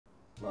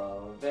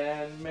Love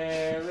and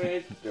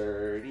marriage,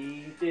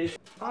 dirty dish.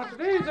 On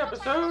today's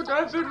episode,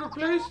 I've been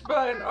replaced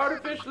by an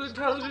artificial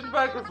intelligence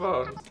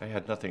microphone. I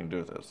had nothing to do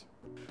with this.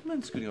 You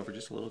mind scooting over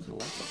just a little to the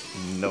left?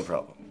 No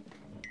problem.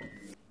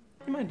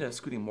 You mind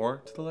scooting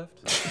more to the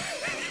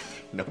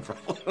left? No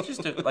problem.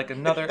 Just like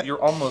another,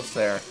 you're almost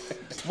there.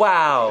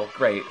 Wow,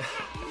 great.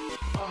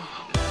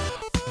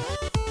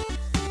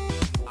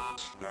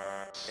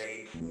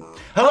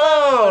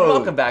 Hello! And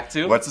welcome back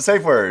to What's the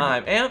Safe Word?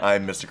 I'm Amp.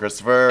 I'm Mr.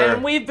 Christopher.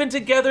 And we've been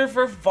together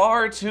for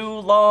far too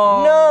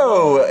long.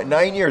 No!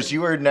 9 years.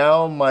 You are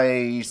now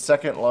my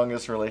second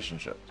longest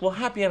relationship. Well,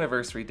 happy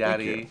anniversary,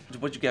 Daddy.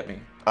 Thank What'd you get me?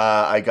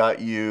 I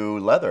got you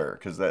leather,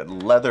 because that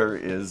leather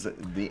is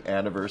the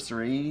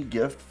anniversary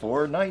gift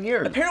for 9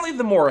 years. Apparently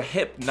the more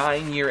hip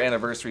 9-year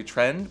anniversary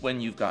trend,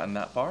 when you've gotten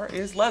that far,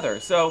 is leather.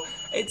 So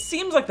it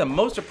seems like the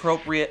most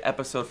appropriate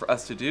episode for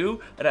us to do,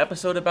 an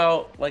episode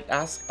about, like,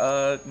 ask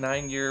a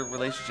 9-year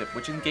relationship,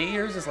 which in gay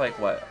years is like,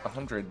 what,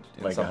 100?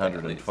 Like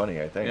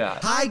 120, I think. Yeah.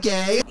 Hi,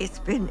 gay. It's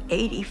been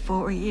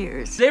 84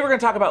 years. Today we're gonna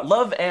talk about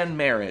love and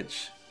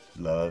marriage.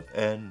 Love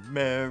and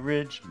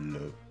marriage,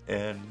 love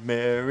and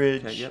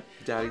marriage. Okay, yep.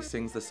 Daddy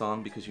sings the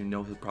song because you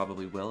know he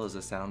probably will as a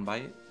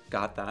soundbite.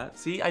 Got that?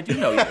 See, I do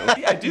know you.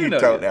 I do know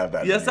you. don't have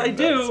that. Yes, I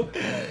do.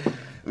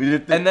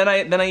 And then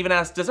I even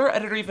asked, does our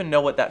editor even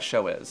know what that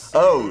show is?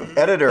 Oh,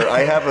 editor, I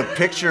have a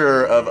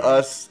picture of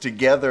us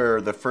together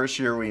the first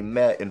year we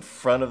met in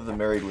front of the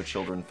Married with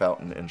Children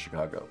fountain in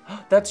Chicago.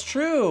 That's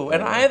true.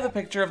 And I have a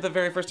picture of the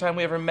very first time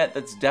we ever met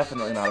that's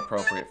definitely not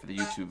appropriate for the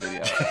YouTube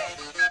video.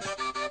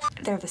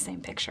 They're the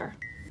same picture.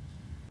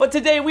 But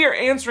today we are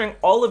answering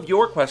all of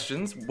your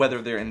questions,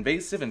 whether they're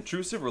invasive,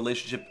 intrusive,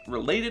 relationship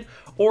related,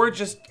 or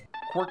just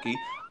quirky,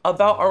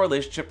 about our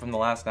relationship from the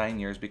last 9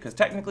 years, because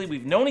technically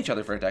we've known each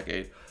other for a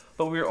decade,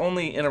 but we were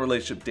only in a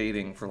relationship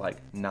dating for like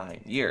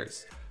 9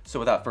 years. So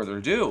without further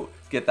ado,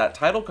 get that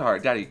title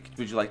card. Daddy,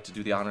 would you like to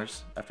do the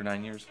honors after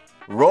 9 years?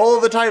 Roll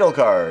the title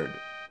card.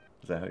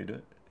 Is that how you do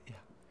it? Yeah,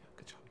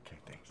 good job. Okay,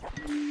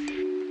 thanks.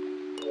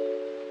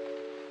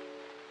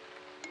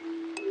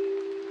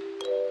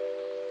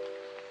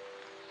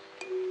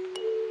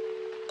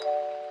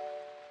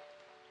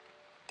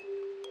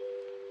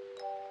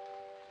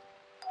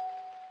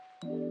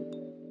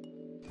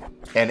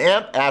 And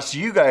Amp asks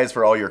you guys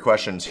for all your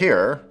questions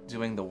here.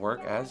 Doing the work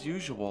as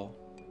usual.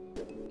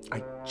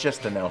 I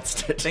just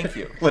announced it. Thank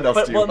you. What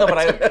else do you want? But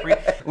I agree.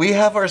 We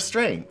have our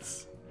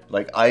strengths.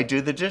 Like, I do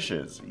the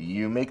dishes.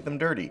 You make them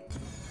dirty.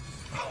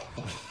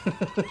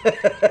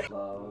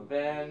 Love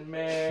and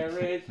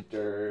marriage,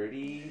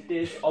 dirty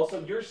dish.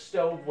 Also, your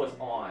stove was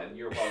on.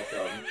 You're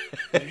welcome.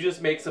 Did you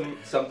just make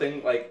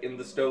something like in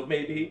the stove,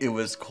 maybe? It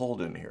was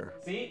cold in here.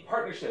 See?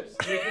 Partnerships.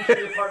 Making sure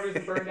your partners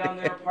don't burn down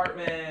their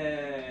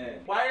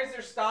apartment. Why is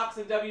there stocks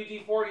in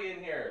WD-40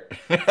 in here?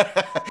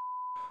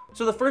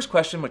 So the first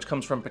question, which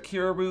comes from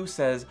Pakiraru,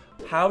 says,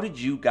 how did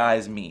you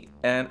guys meet?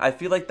 And I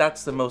feel like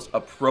that's the most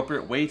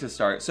appropriate way to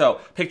start.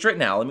 So picture it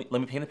now. Let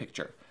me paint a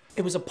picture.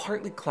 It was a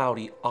partly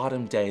cloudy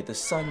autumn day. The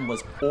sun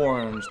was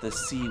orange, the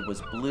sea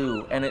was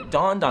blue, and it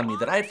dawned on me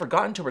that I had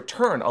forgotten to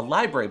return a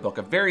library book,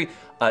 a very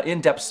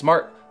in-depth,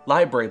 smart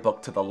library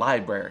book to the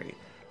library.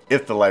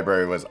 If the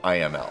library was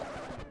IML.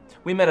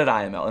 We met at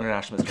IML,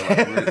 International Mystery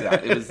Library.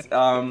 Yeah, it was,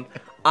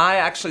 I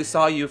actually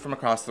saw you from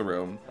across the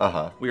room.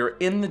 We were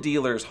in the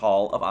dealer's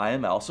hall of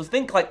IML, so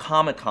think like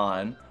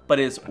Comic-Con, but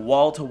it's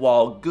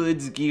wall-to-wall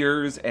goods,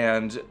 gears,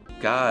 and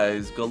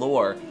guys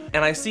galore.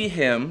 And I see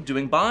him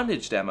doing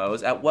bondage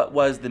demos at what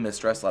was the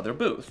Mistress Leather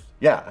booth.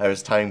 Yeah, I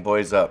was tying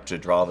boys up to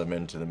draw them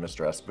into the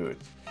Mistress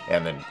booth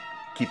and then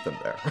keep them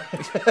there.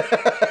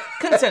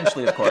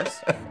 Consensually, of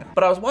course.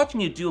 But I was watching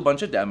you do a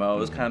bunch of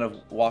demos, kind of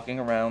walking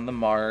around the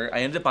mart. I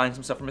ended up buying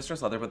some stuff from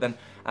Mistress Leather, but then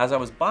as I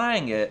was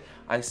buying it,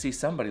 I see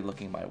somebody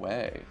looking my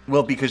way.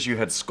 Well, because you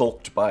had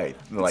skulked by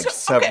like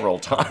several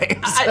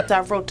times.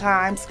 Several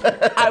times.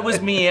 I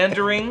was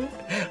meandering.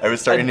 I was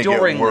starting to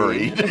get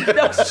worried.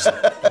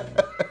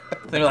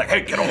 They were like,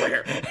 hey, get over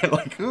here.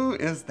 Like, who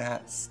is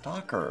that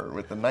stalker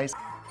with the nice...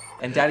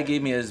 And Daddy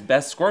gave me his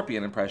best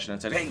Scorpion impression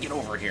and said, hey, get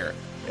over here.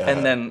 Yeah.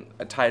 And then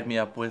tied me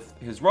up with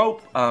his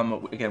rope.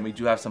 Again, we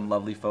do have some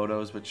lovely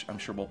photos, which I'm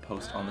sure we'll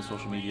post on the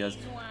social medias.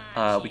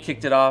 We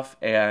kicked it off,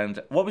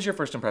 and what was your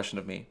first impression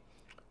of me?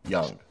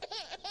 Young.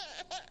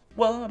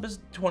 Well, I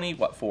was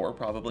 24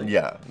 probably.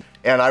 Yeah,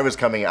 and I was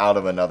coming out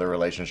of another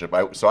relationship,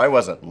 so I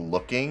wasn't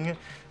looking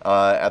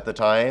at the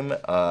time,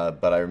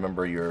 but I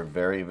remember you were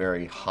very,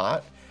 very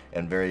hot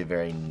and very,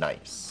 very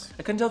nice.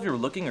 I couldn't tell if you were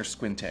looking or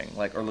squinting,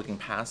 like, or looking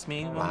past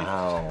me.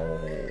 Wow.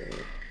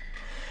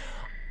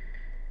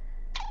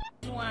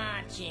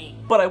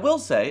 But I will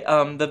say,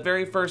 the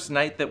very first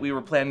night that we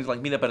were planning to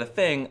like meet up at a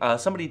thing,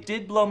 somebody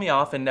did blow me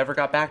off and never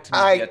got back to me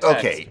via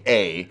text.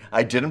 Okay,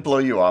 I didn't blow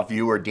you off.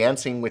 You were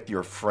dancing with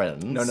your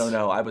friends.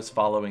 No, I was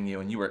following you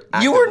and you were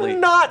actively... You were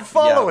not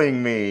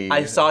following me.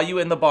 I saw you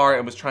in the bar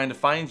and was trying to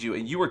find you,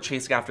 and you were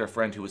chasing after a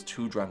friend who was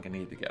too drunk and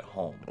needed to get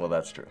home. Well,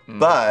 that's true.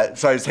 But,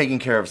 so I was taking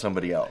care of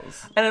somebody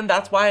else. And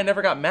that's why I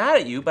never got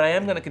mad at you, but I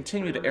am going to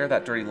continue to air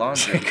that dirty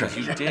laundry because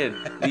you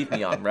did leave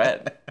me on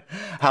red.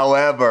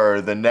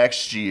 However, the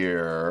next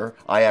year,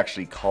 I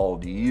actually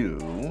called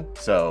you.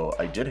 So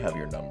I did have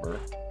your number,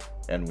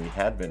 and we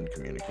had been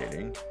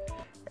communicating,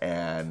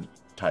 and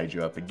tied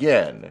you up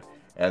again.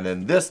 And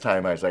then this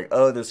time I was like,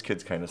 oh, this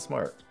kid's kind of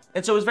smart.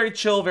 And so it was very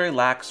chill, very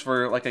lax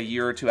for like a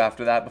year or two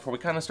after that before we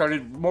kind of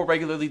started more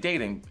regularly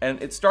dating.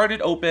 And it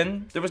started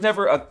open. There was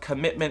never a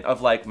commitment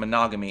of like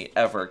monogamy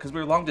ever because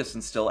we were long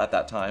distance still at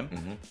that time.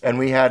 Mm-hmm. And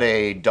we had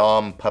a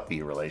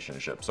dom-puppy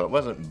relationship, so it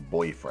wasn't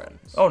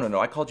boyfriends. Oh, no,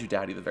 I called you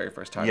daddy the very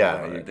first time.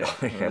 Yeah, you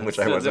did. Which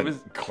I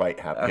wasn't quite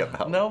happy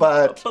about. No,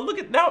 but look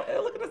at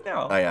us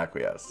now. I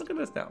acquiesced. Look at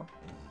us now.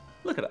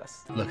 Look at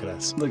us. Look at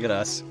us. Look at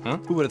us. Huh?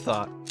 Who would have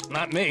thought?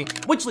 Not me.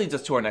 Which leads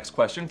us to our next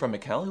question from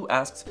Mikkel, who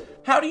asks,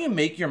 how do you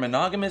make your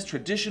monogamous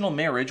traditional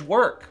marriage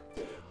work?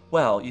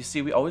 Well, you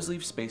see, we always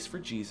leave space for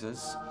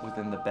Jesus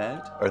within the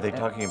bed. Are they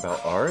talking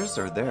about ours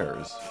or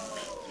theirs?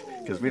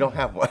 Because we don't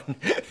have one.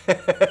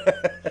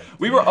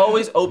 We were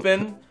always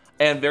open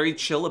and very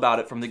chill about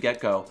it from the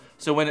get-go.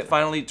 So when it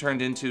finally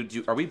turned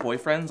into, are we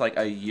boyfriends, like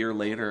a year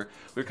later,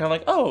 we were kind of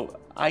like, oh,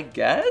 I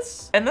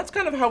guess? And that's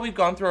kind of how we've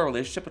gone through our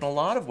relationship in a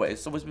lot of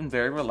ways. So it's been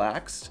very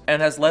relaxed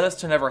and has led us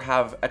to never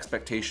have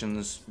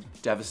expectations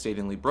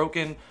devastatingly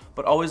broken,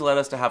 but always led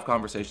us to have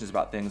conversations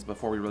about things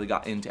before we really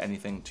got into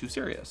anything too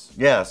serious.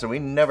 Yeah, so we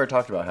never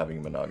talked about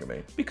having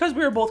monogamy. Because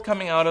we were both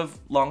coming out of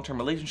long-term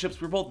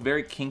relationships, we were both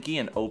very kinky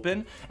and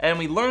open, and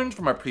we learned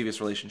from our previous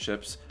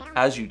relationships,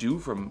 as you do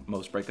from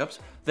most breakups,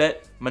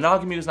 that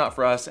monogamy was not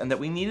for us and that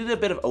we needed a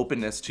bit of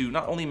openness to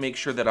not only make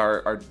sure that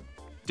our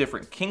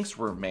different kinks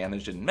were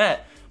managed and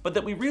met, but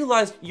that we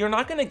realized you're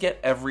not gonna get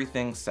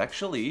everything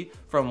sexually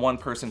from one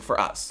person for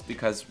us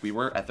because we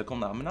were ethical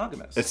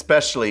non-monogamous.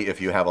 Especially if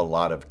you have a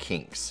lot of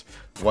kinks.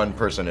 One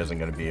person isn't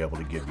gonna be able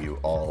to give you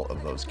all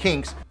of those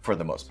kinks for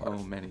the most part.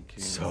 So many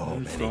kinks. So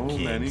many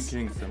kinks.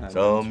 kinks.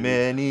 So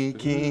many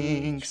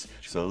kinks.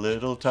 So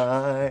little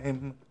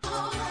time.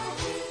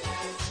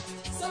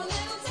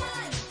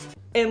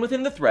 And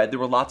within the thread, there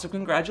were lots of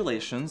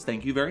congratulations.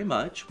 Thank you very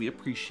much. We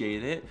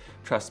appreciate it.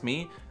 Trust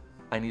me,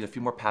 I need a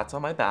few more pats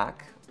on my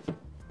back.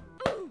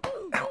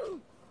 Ow.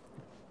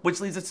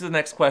 Which leads us to the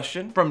next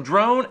question from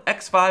Drone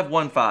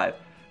X515.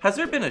 Has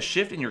there been a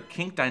shift in your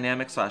kink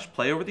dynamic /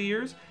 play over the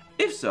years?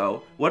 If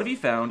so, what have you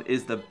found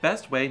is the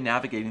best way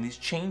navigating these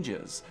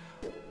changes?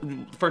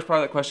 The first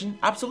part of that question,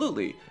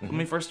 absolutely. When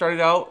we first started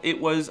out,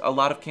 it was a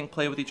lot of kink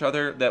play with each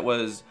other that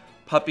was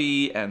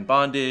puppy and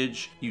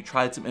bondage. You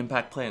tried some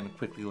impact play and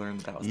quickly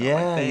learned that was not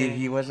my thing.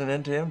 He wasn't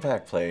into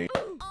impact play.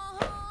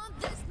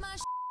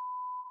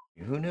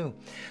 Who knew?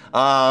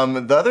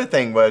 The other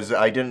thing was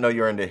I didn't know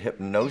you were into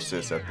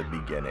hypnosis at the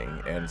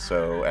beginning, and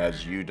so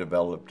as you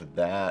developed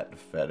that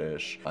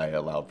fetish, I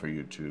allowed for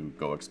you to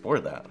go explore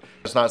that.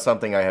 It's not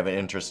something I have an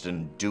interest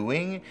in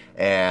doing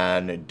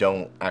and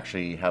don't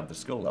actually have the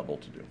skill level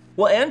to do.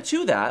 Well, and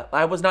to that,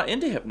 I was not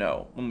into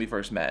hypno when we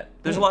first met.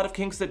 There's a lot of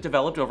kinks that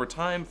developed over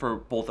time for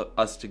both of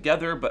us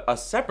together, but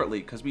us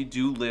separately, because we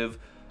do live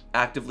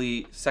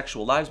actively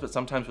sexual lives, but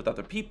sometimes with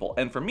other people.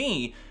 And for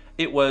me,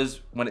 it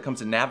was, when it comes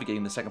to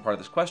navigating the second part of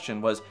this question,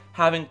 was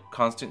having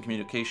constant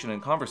communication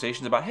and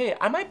conversations about, hey,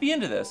 I might be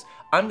into this.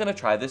 I'm gonna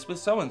try this with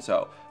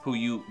so-and-so, who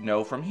you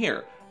know from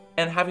here.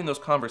 And having those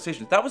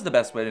conversations, that was the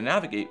best way to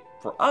navigate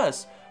for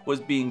us, was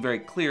being very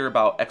clear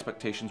about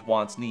expectations,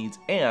 wants, needs,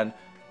 and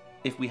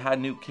if we had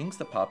new kinks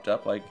that popped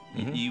up, like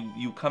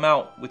you come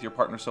out with your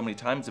partner so many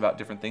times about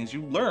different things,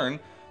 you learn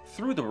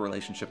through the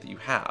relationship that you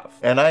have.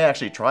 And I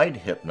actually tried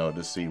hypno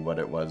to see what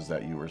it was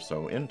that you were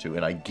so into,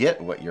 and I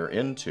get what you're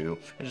into,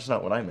 it's just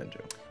not what I'm into.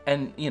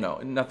 And you know,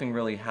 nothing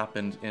really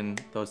happened in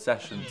those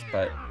sessions,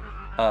 but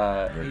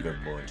you're a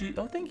good boy.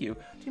 Oh, thank you.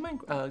 Do you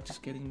mind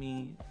just getting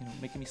me,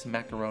 making me some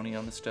macaroni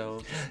on the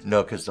stove?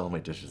 No, because all my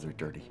dishes are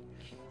dirty.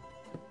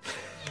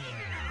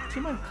 Do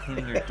you mind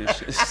cleaning your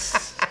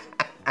dishes?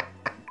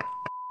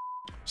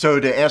 So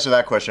to answer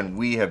that question,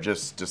 we have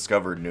just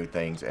discovered new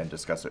things and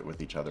discuss it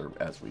with each other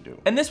as we do.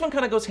 And this one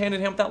kind of goes hand in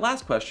hand with that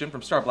last question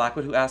from Star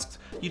Blackwood, who asks,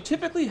 you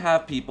typically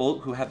have people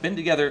who have been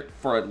together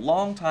for a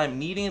long time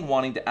needing and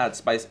wanting to add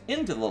spice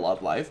into the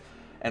love life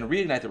and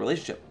reignite the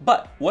relationship.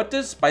 But what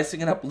does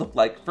spicing it up look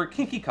like for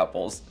kinky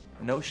couples?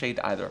 No shade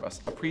to either of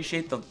us.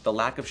 Appreciate the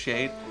lack of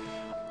shade.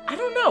 I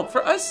don't know.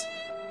 For us,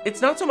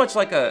 it's not so much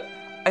like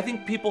I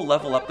think people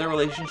level up their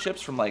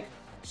relationships from like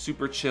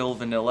super chill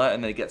vanilla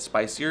and they get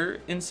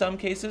spicier in some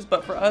cases,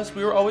 but for us,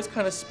 we were always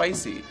kind of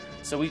spicy.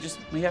 So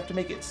we have to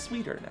make it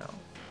sweeter now.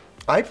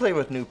 I play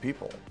with new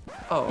people.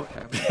 Oh,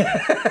 okay.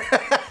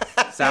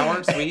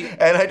 Sour, sweet?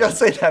 And I don't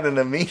say that in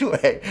a mean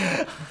way.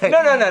 No.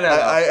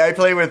 I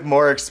play with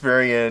more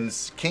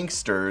experienced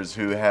kinksters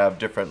who have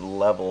different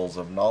levels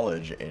of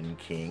knowledge in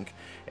kink,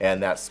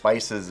 and that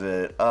spices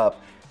it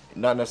up.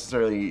 Not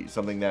necessarily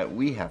something that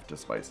we have to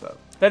spice up.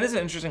 That is an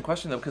interesting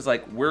question though, because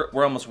like we're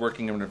almost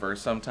working in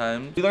reverse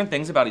sometimes. We learn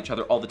things about each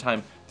other all the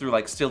time through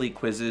like silly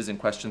quizzes and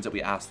questions that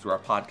we ask through our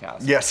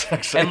podcast. Yes,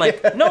 actually. And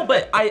like, no,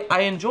 but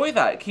I enjoy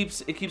that. It keeps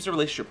the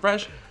relationship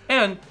fresh,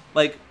 and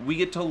like we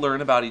get to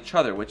learn about each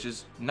other, which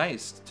is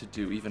nice to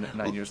do even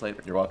 9 years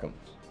later. You're welcome.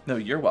 No,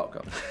 you're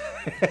welcome.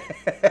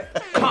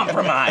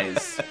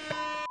 Compromise.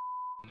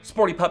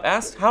 Sporty Pup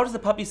asks, how does the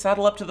puppy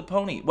saddle up to the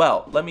pony?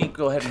 Well, let me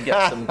go ahead and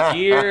get some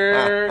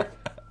gear.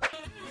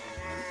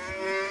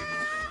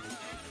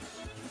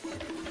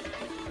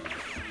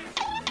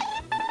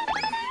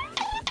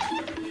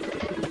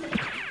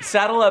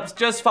 Saddle up's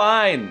just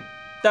fine.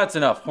 That's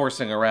enough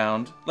horsing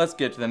around. Let's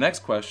get to the next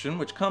question,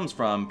 which comes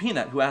from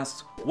Peanut, who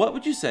asks, what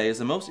would you say is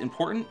the most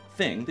important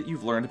thing that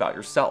you've learned about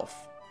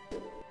yourself?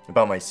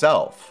 About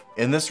myself.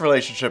 In this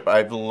relationship,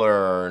 I've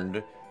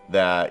learned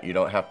that you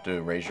don't have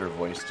to raise your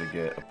voice to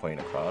get a point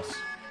across.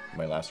 In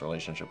my last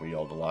relationship, we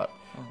yelled a lot.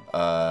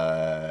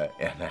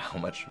 And how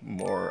much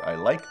more I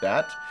like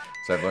that.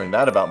 So I've learned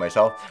that about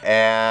myself.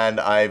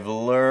 And I've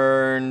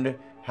learned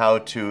how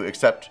to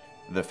accept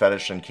the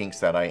fetish and kinks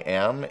that I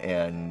am,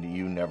 and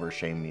you never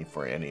shame me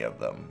for any of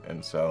them.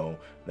 And so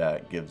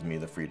that gives me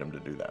the freedom to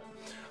do that.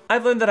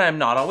 I've learned that I'm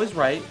not always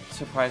right.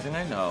 Surprising,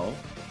 I know.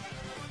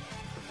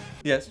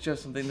 Yes,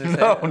 just something to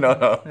say.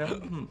 No. Yeah.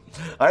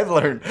 I've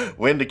learned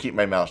when to keep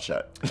my mouth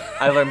shut.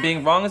 I learned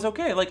being wrong is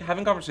okay. Like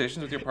having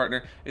conversations with your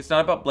partner, it's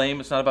not about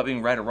blame, it's not about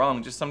being right or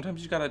wrong. Just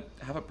sometimes you gotta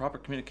have a proper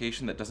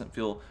communication that doesn't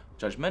feel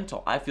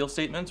judgmental. I feel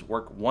statements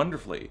work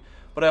wonderfully.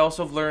 But I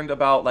also have learned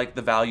about like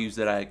the values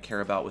that I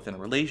care about within a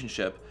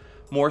relationship,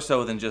 more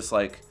so than just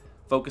like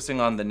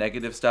focusing on the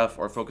negative stuff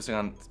or focusing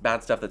on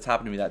bad stuff that's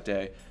happened to me that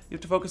day. You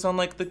have to focus on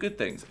like the good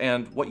things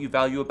and what you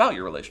value about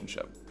your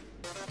relationship.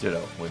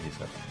 Ditto, what he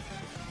said.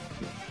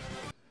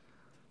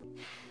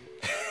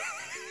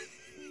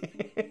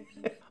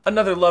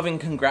 Another loving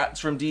congrats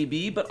from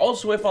DB, but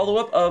also a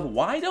follow-up of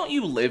why don't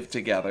you live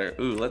together?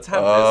 Ooh, let's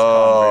have this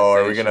conversation.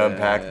 Are we gonna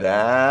unpack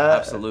that?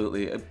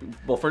 Absolutely.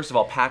 Well, first of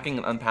all, packing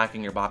and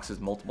unpacking your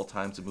boxes multiple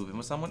times to move in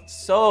with someone,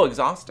 so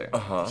exhausting.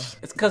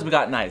 It's because we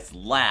got nice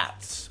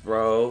lats,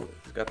 bro.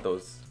 We got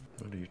those.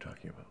 What are you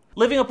talking about?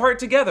 Living apart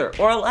together,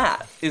 or a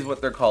lat, is what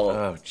they're called.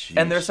 Oh, jeez.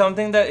 And there's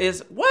something that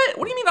is, what?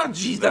 What do you mean, oh,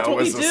 jeez? That's what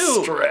we do. That was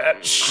a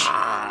stretch.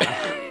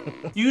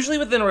 Usually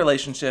within a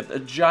relationship, a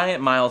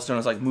giant milestone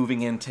is like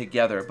moving in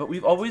together, but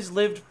we've always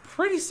lived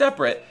pretty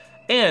separate,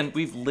 and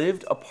we've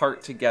lived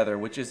apart together,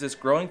 which is this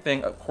growing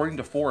thing, according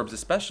to Forbes,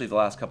 especially the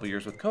last couple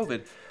years with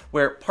COVID,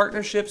 where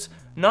partnerships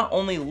not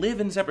only live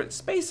in separate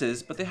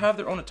spaces, but they have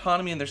their own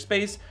autonomy in their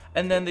space,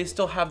 and then they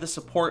still have the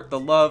support, the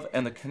love,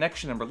 and the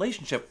connection and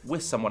relationship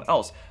with someone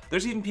else.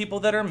 There's even people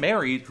that are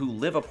married who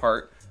live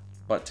apart,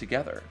 but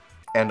together.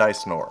 And I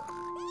snore.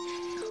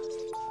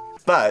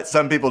 But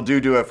some people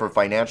do it for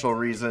financial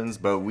reasons,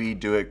 but we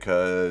do it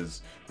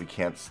because we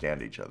can't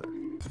stand each other.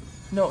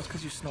 No, it's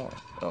because you snore.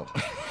 Oh.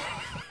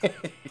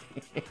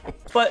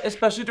 But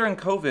especially during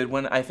COVID,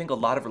 when I think a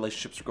lot of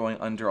relationships were going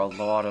under a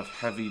lot of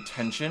heavy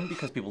tension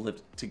because people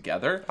lived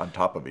together. On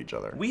top of each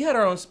other. We had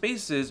our own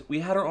spaces, we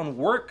had our own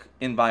work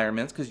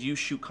environments, because you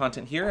shoot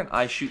content here and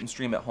I shoot and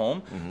stream at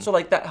home. So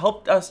like that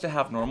helped us to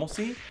have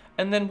normalcy.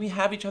 And then we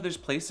have each other's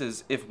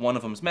places if one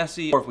of them's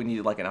messy, or if we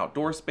needed like an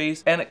outdoor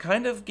space. And it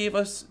kind of gave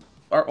us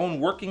our own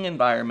working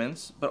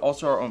environments, but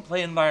also our own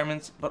play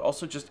environments, but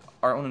also just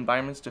our own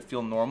environments to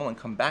feel normal and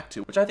come back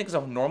to, which I think is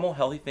a normal,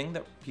 healthy thing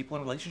that people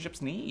in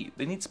relationships need.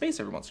 They need space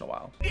every once in a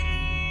while.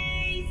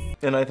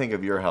 And I think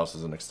of your house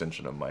as an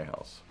extension of my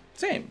house.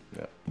 Same.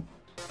 Yeah.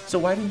 So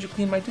why didn't you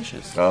clean my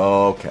dishes?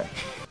 Okay.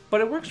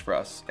 But it works for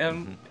us,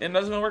 and it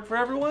doesn't work for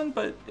everyone,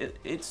 but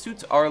it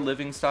suits our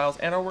living styles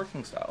and our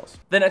working styles.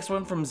 The next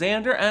one from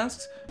Xander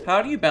asks,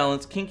 how do you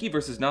balance kinky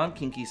versus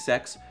non-kinky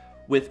sex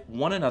with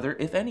one another,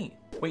 if any?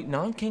 Wait,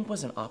 non-kink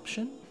was an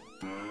option?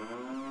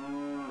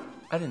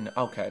 I didn't know.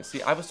 Okay,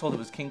 see, I was told it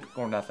was kink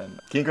or nothing.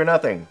 Kink or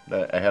nothing.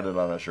 I had it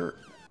on a shirt.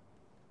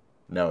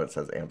 Now it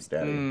says Amps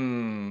Daddy.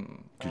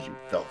 Because you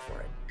fell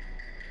for it.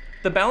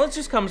 The balance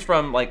just comes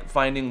from like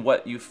finding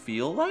what you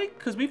feel like,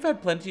 because we've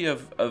had plenty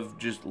of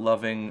just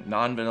loving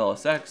non-vanilla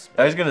sex.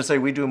 I was gonna say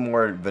we do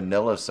more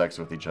vanilla sex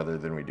with each other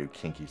than we do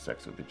kinky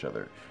sex with each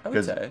other. I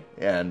would say.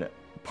 And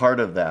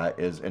part of that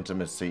is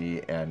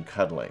intimacy and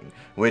cuddling,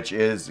 which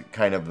is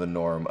kind of the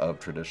norm of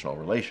traditional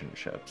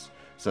relationships.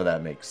 So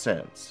that makes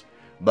sense.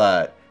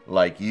 But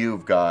like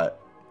you've got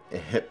a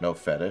hypno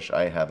fetish,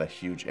 I have a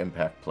huge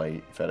impact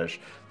plate fetish.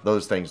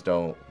 Those things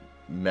don't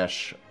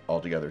mesh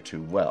altogether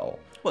too well.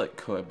 Well, it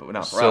could, but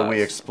not for us. So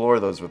we explore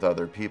those with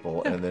other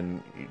people, and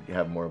then you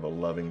have more of a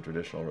loving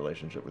traditional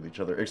relationship with each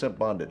other. Except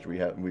bondage,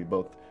 we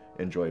both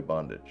enjoy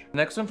bondage.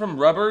 Next one from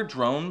Rubber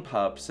Drone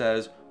Pup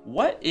says,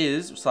 what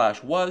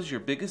is/was your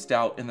biggest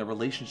doubt in the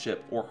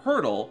relationship or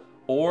hurdle,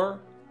 or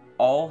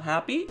all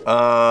happy?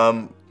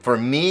 For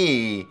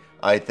me,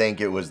 I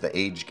think it was the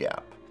age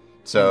gap.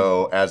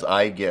 So as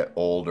I get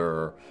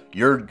older,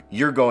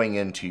 you're going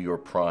into your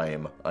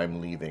prime,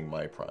 I'm leaving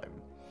my prime.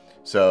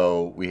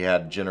 So we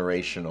had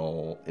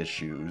generational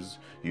issues.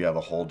 You have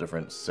a whole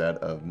different set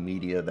of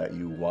media that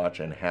you watch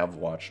and have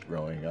watched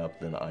growing up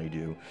than I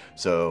do.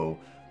 So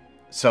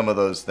some of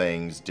those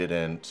things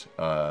didn't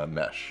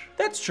mesh.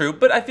 That's true,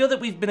 but I feel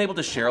that we've been able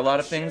to share a lot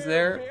of things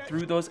there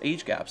through those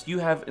age gaps. You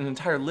have an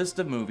entire list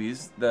of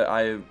movies that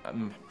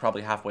I'm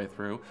probably halfway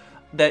through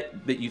that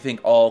you think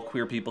all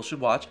queer people should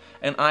watch,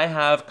 and I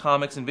have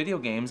comics and video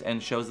games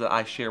and shows that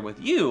I share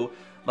with you,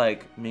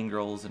 like Mean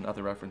Girls and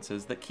other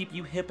references that keep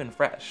you hip and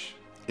fresh.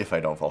 If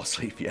I don't fall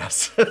asleep,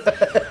 yes.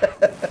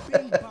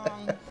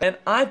 And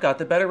I've got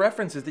the better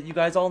references that you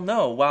guys all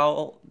know,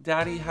 while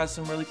Daddy has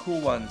some really cool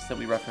ones that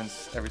we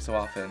reference every so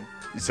often.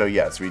 So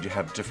yes, we do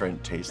have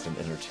different taste in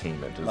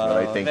entertainment, is what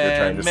I think you're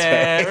trying to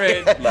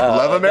marriage, say.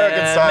 Love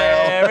American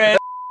style. Marriage.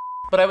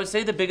 But I would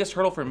say the biggest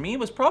hurdle for me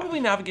was probably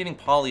navigating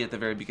poly at the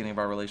very beginning of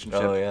our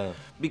relationship. Oh, yeah.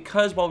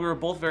 Because while we were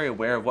both very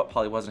aware of what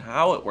poly was and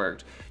how it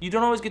worked, you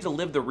don't always get to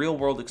live the real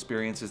world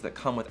experiences that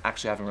come with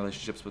actually having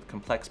relationships with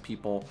complex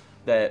people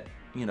that,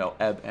 you know,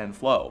 ebb and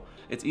flow.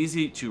 It's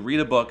easy to read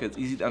a book, it's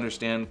easy to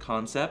understand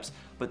concepts,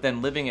 but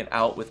then living it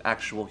out with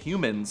actual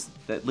humans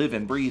that live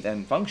and breathe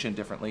and function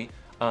differently,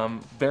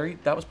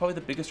 that was probably the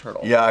biggest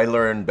hurdle. Yeah, I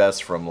learned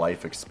best from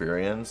life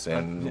experience,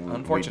 and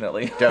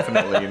unfortunately, we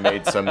definitely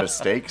made some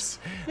mistakes,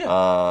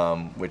 yeah.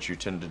 Which you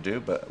tend to do,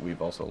 but we've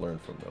also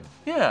learned from them.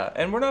 Yeah,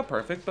 and we're not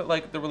perfect, but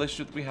like the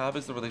relationship that we have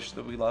is the relationship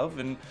that we love,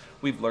 and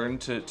we've learned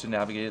to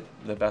navigate it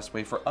the best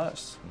way for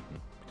us,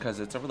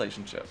 because it's a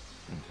relationship.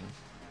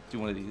 Do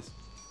one of these.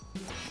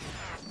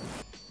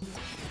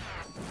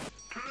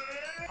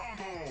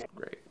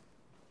 Great.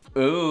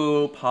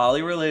 Ooh,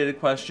 poly-related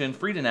question.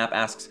 Friedenap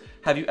asks,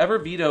 have you ever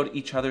vetoed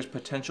each other's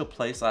potential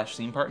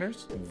play/scene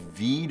partners?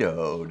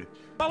 Vetoed?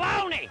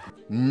 Baloney!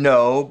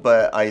 No,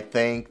 but I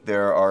think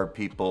there are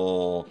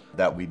people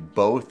that we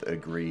both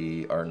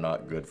agree are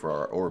not good for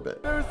our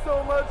orbit. There's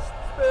so much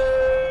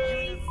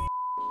space!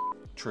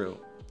 True,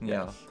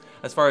 yeah. Yes.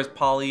 As far as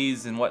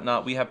polys and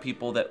whatnot, we have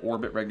people that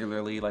orbit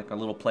regularly, like a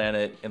little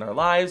planet in our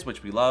lives,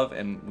 which we love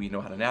and we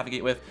know how to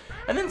navigate with.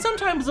 And then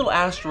sometimes little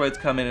asteroids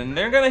come in and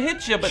they're gonna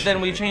hit you, but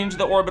then we change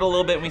the orbit a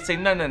little bit and we say,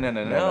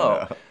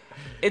 no.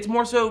 It's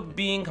more so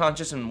being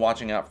conscious and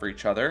watching out for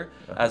each other.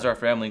 As our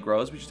family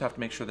grows, we just have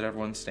to make sure that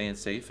everyone's staying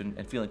safe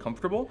and feeling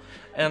comfortable.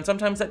 And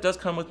sometimes that does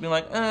come with me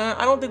like,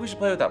 I don't think we should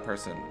play with that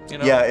person, you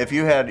know? Yeah, if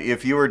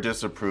you were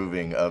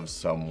disapproving of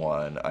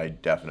someone, I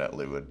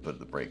definitely would put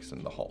the brakes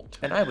in the halt.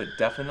 And I would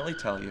definitely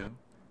tell you.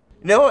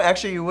 No,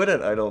 actually you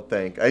wouldn't, I don't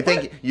think. I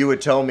think you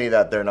would tell me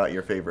that they're not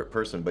your favorite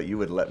person, but you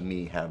would let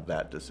me have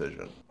that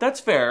decision.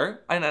 That's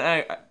fair. And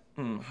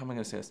how am I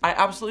gonna say this? I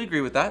absolutely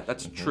agree with that.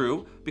 That's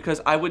true,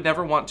 because I would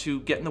never want to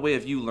get in the way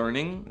of you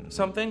learning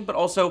something, but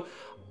also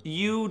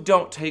you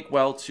don't take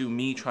well to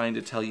me trying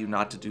to tell you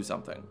not to do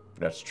something.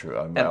 That's true.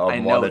 I know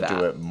want to that.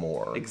 do it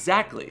more.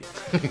 Exactly.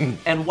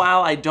 And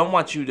while I don't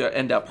want you to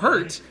end up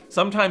hurt,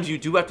 sometimes you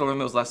do have to learn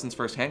those lessons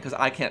firsthand, because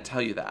I can't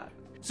tell you that.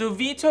 So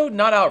vetoed,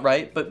 not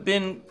outright, but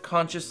been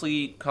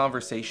consciously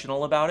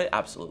conversational about it,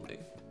 absolutely.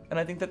 And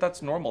I think that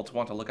that's normal to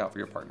want to look out for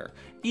your partner,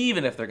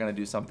 even if they're gonna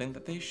do something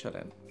that they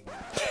shouldn't.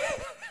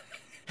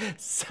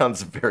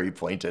 Sounds very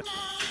plaintive.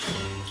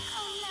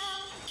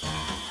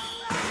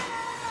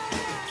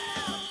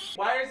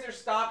 Why is there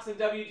stocks in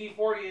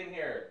WD-40 in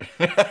here?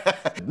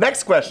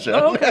 Next question.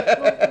 Oh,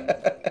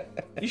 okay.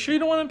 You sure you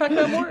don't want to unpack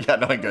that more? Yeah,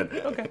 no, I'm good.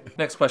 Okay.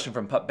 Next question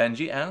from Pup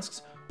Benji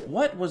asks,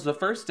 what was the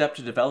first step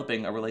to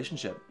developing a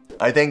relationship?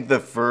 I think the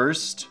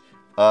first,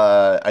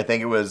 I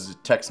think it was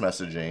text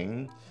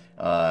messaging.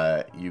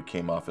 You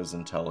came off as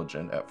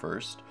intelligent at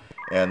first.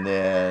 And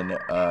then,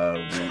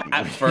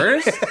 At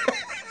first?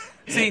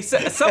 See,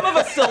 some of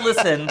us still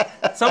listen.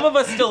 Some of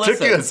us still listen.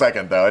 Took you a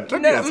second, though. It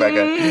took me a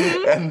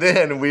second. And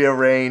then we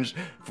arranged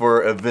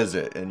for a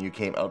visit, and you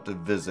came out to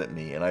visit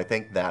me. And I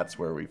think that's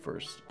where we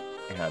first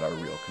had our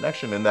real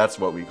connection, and that's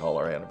what we call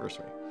our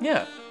anniversary.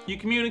 Yeah. You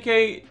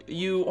communicate,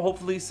 you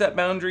hopefully set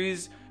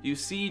boundaries, you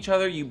see each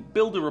other, you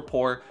build a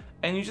rapport,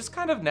 and you just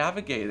kind of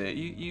navigate it.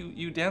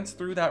 You dance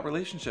through that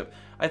relationship.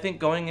 I think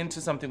going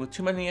into something with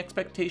too many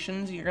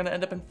expectations, you're gonna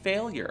end up in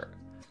failure.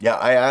 Yeah,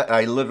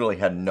 I literally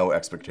had no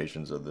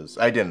expectations of this.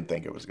 I didn't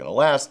think it was gonna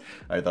last.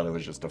 I thought it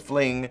was just a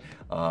fling.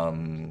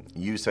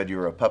 You said you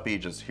were a puppy,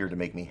 just here to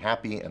make me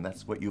happy, and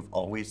that's what you've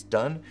always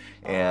done.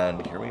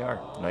 And here we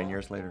are, 9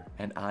 years later.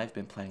 And I've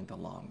been playing the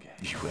long game.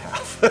 You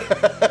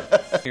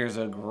have. Here's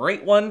a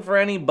great one for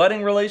any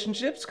budding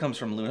relationships. Comes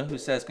from Luna, who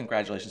says,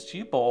 congratulations to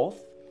you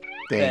both.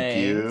 Thank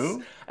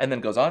you. And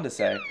then goes on to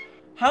say,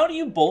 how do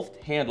you both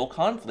handle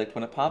conflict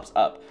when it pops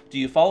up? Do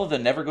you follow the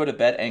never go to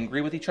bed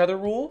angry with each other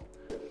rule?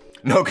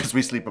 No, because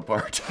we sleep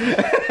apart.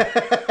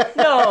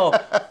 No,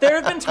 there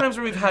have been times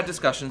where we've had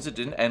discussions that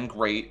didn't end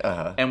great,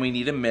 and we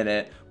need a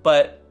minute,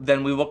 but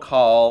then we will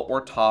call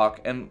or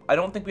talk, and I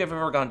don't think we have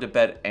ever gone to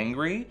bed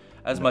angry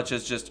as much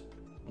as just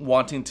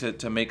wanting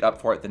to make up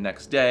for it the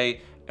next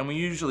day, and we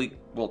usually,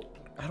 well,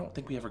 I don't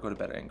think we ever go to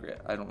bed angry.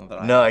 I don't know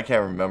that No, I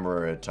can't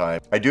remember a time.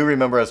 I do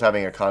remember us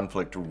having a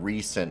conflict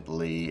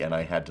recently, and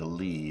I had to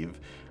leave.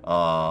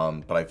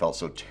 But I felt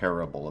so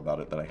terrible about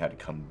it that I had to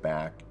come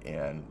back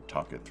and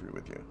talk it through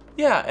with you.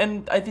 Yeah,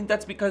 and I think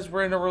that's because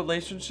we're in a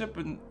relationship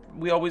and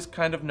we always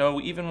kind of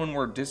know, even when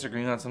we're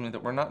disagreeing on something,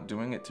 that we're not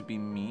doing it to be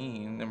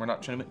mean and we're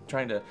not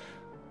trying to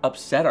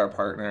upset our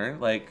partner.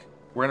 Like,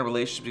 we're in a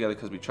relationship together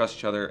because we trust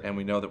each other and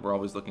we know that we're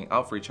always looking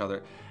out for each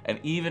other. And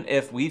even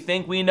if we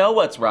think we know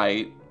what's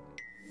right,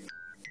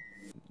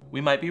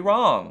 we might be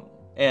wrong.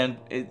 And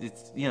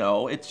it's, you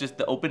know, it's just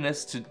the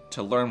openness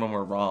to learn when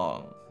we're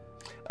wrong.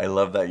 I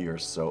love that you're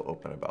so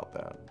open about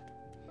that.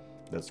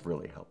 That's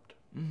really helped.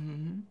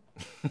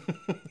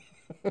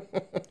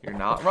 You're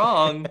not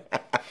wrong.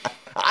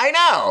 I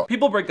know!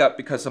 People break up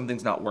because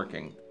something's not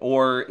working,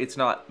 or it's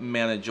not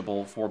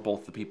manageable for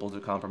both the people to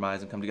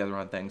compromise and come together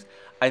on things.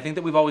 I think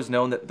that we've always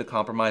known that the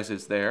compromise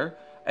is there,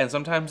 and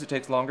sometimes it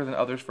takes longer than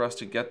others for us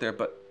to get there,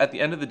 but at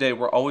the end of the day,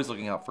 we're always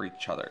looking out for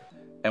each other.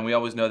 And we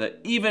always know that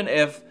even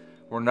if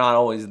we're not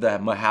always the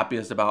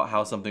happiest about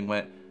how something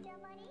went,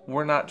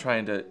 we're not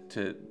trying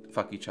to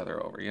fuck each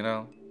other over, you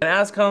know? And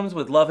as comes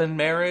with love and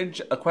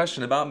marriage, a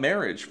question about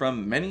marriage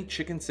from Many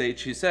Chicken Sage.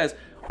 She says,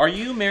 are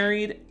you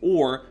married,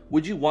 or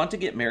would you want to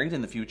get married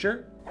in the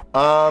future?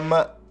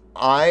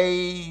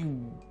 I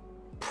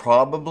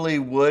probably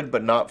would,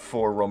 but not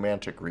for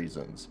romantic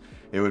reasons.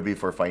 It would be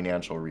for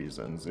financial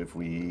reasons. If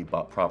we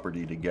bought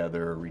property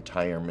together,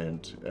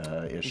 retirement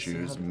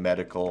issues,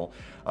 medical.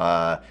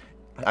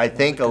 I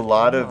think a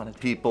lot of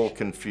people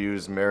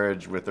confuse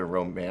marriage with the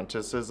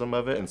romanticism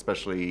of it, and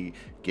especially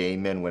gay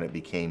men when it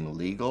became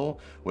legal,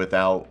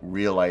 without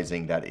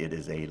realizing that it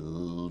is a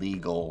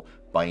legal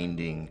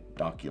binding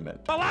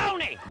document.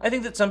 Baloney! I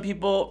think that some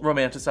people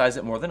romanticize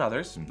it more than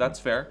others. That's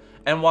fair.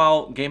 And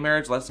while gay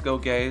marriage, let's go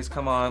gays,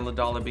 come on, La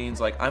Dollar Beans,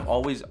 like I'm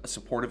always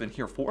supportive and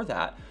here for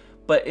that.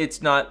 But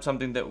it's not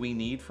something that we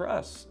need for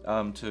us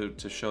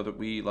to show that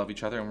we love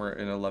each other and we're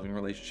in a loving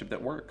relationship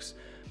that works.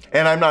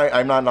 And I'm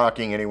not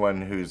knocking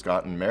anyone who's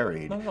gotten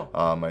married. No.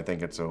 I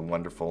think it's a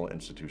wonderful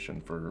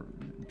institution for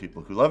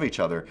people who love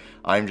each other.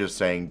 I'm just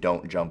saying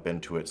don't jump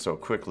into it so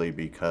quickly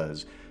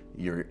because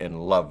you're in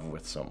love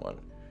with someone.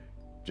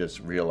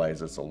 Just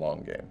realize it's a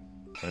long game.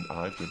 And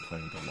I've been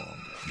playing the long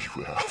game.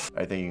 You have.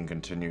 I think you can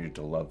continue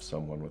to love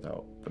someone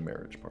without the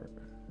marriage part.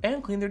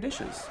 And clean their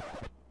dishes.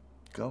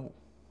 Go.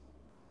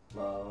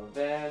 Love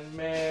and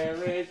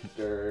marriage,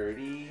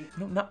 dirty.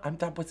 No,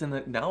 that was in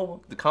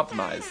the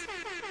compromise.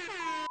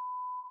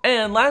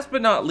 And last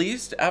but not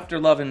least, after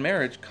love and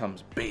marriage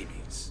comes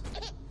babies.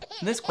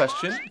 This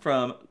question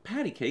from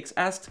Patty Cakes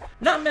asks,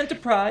 not meant to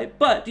pry,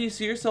 but do you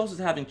see yourselves as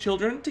having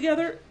children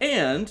together?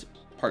 And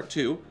part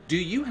 2, do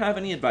you have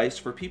any advice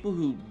for people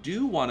who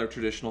do want a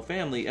traditional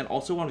family and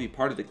also want to be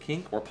part of the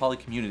kink or poly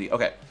community?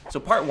 Okay, so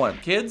part 1,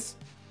 kids?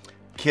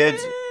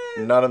 Kids,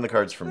 not on the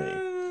cards for me.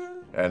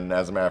 And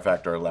as a matter of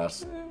fact, our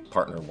last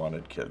partner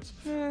wanted kids.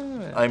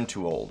 I'm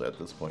too old at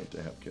this point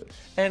to have kids.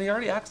 And he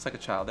already acts like a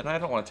child, and I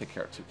don't want to take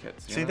care of 2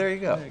 kids. See, there you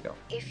go. There you go.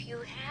 If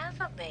you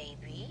have a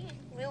baby,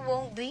 we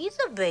won't be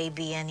the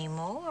baby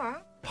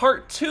anymore.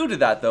 Part 2 to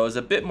that, though, is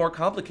a bit more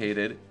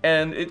complicated,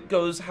 and it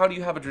goes, how do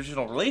you have a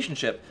traditional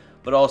relationship,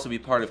 but also be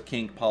part of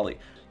kink poly?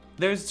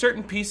 There's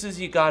certain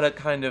pieces you gotta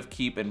kind of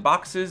keep in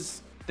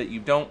boxes that you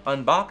don't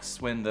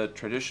unbox when the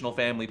traditional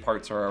family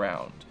parts are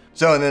around.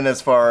 So, and then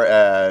as far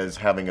as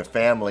having a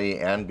family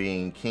and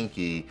being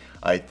kinky,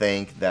 I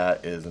think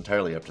that is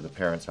entirely up to the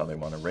parents how they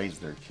want to raise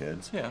their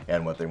kids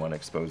and what they want to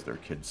expose their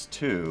kids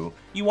to.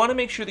 You want to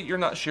make sure that you're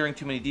not sharing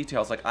too many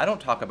details. Like, I don't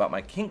talk about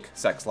my kink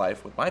sex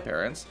life with my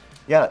parents.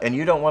 Yeah, and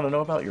you don't want to know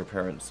about your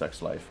parents'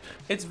 sex life.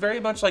 It's very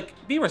much like,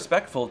 be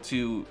respectful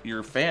to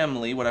your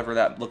family, whatever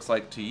that looks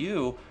like to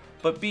you,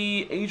 but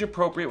be age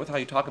appropriate with how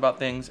you talk about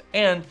things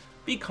and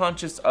be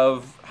conscious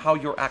of how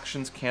your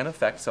actions can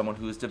affect someone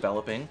who is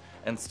developing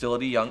and still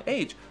at a young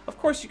age. Of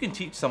course, you can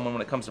teach someone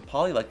when it comes to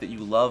poly like that you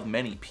love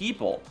many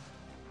people,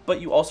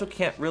 but you also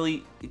can't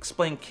really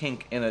explain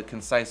kink in a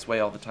concise way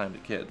all the time to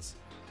kids.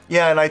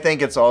 Yeah, and I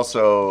think it's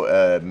also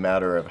a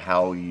matter of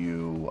how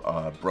you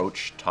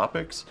broach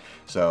topics.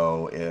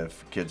 So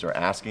if kids are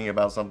asking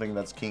about something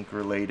that's kink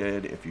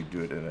related, if you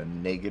do it in a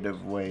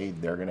negative way,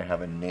 they're gonna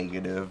have a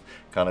negative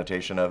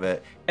connotation of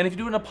it. And if you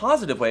do it in a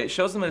positive way, it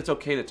shows them that it's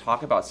okay to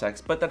talk about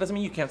sex, but that doesn't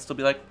mean you can't still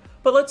be like,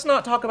 but let's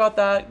not talk about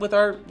that with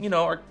our, you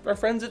know, our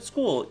friends at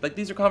school. Like,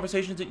 these are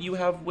conversations that you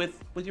have with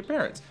your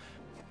parents.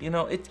 You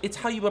know, it's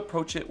how you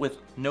approach it with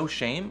no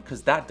shame,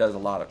 because that does a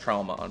lot of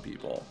trauma on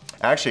people.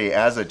 Actually,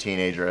 as a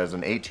teenager, as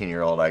an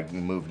 18-year-old, I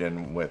moved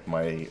in with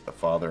my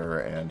father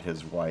and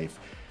his wife,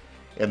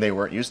 and they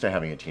weren't used to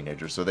having a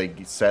teenager, so they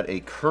set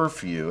a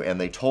curfew, and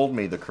they told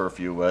me the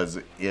curfew was,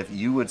 if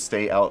you would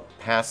stay out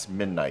past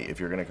midnight, if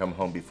you're gonna come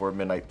home before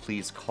midnight,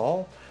 please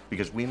call,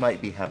 because we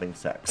might be having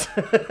sex.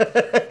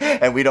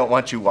 And we don't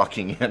want you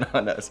walking in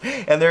on us.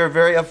 And they were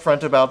very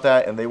upfront about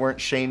that, and they weren't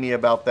shamey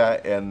about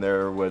that, and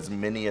there was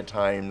many a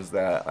times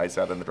that I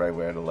sat in the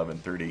driveway at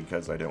 11:30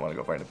 because I didn't want to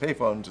go find a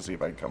payphone to see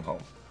if I could come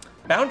home.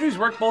 Boundaries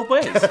work both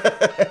ways.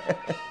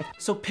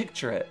 So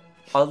picture it.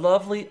 A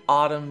lovely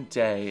autumn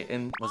day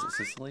in, was it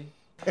Sicily?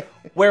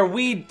 Where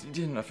we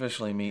didn't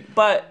officially meet,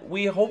 but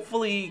we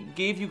hopefully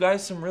gave you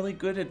guys some really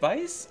good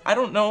advice. I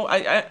don't know,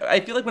 I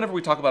feel like whenever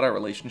we talk about our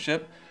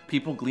relationship,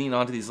 people glean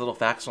onto these little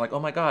facts and are like, oh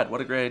my God,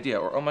 what a great idea,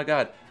 or oh my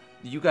God,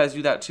 you guys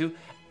do that too.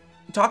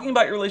 talking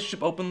about your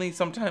relationship openly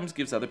sometimes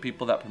gives other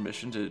people that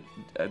permission to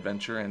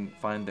adventure and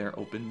find their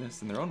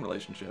openness in their own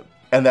relationship.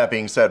 And that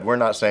being said, we're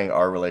not saying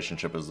our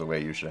relationship is the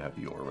way you should have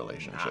your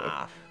relationship.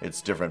 Nah.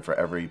 It's different for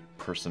every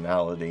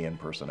personality and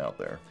person out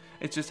there.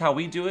 It's just how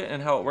we do it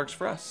and how it works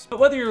for us. But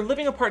whether you're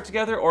living apart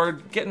together or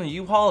getting a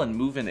U-Haul and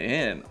moving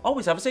in,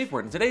 always have a safe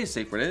word. And today's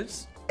safe word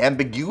is...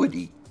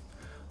 ambiguity.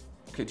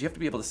 Okay, do you have to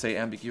be able to say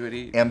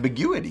ambiguity?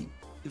 Ambiguity.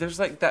 There's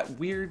like that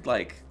weird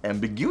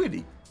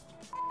ambiguity.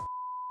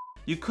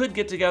 You could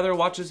get together,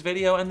 watch this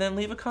video, and then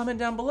leave a comment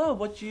down below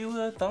what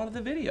you thought of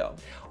the video.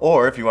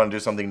 Or if you want to do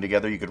something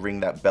together, you could ring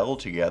that bell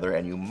together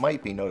and you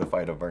might be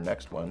notified of our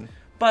next one.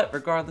 But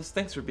regardless,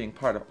 thanks for being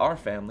part of our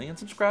family and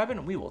subscribing,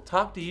 and we will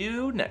talk to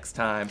you next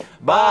time.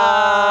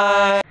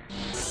 Bye!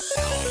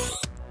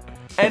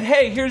 And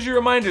hey, here's your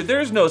reminder,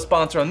 there's no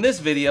sponsor on this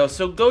video,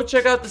 so go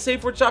check out the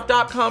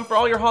safewordshop.com for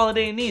all your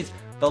holiday needs.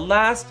 The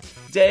last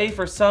day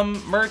for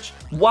some merch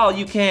while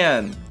you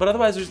can. But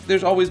otherwise,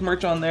 there's always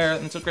merch on there,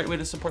 and it's a great way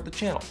to support the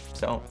channel.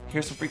 So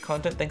here's some free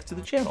content thanks to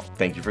the channel.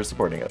 Thank you for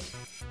supporting us.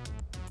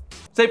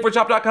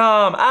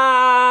 Safewordshop.com.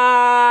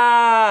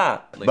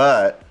 Ah!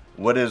 But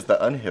what is the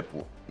unhip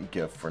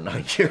gift for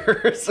 9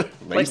 years?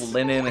 Like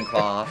linen and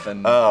cloth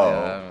and...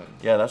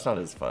 yeah, that's not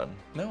as fun.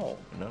 No.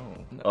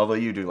 Although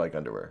you do like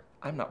underwear.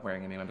 I'm not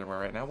wearing any underwear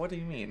right now. What do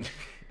you mean?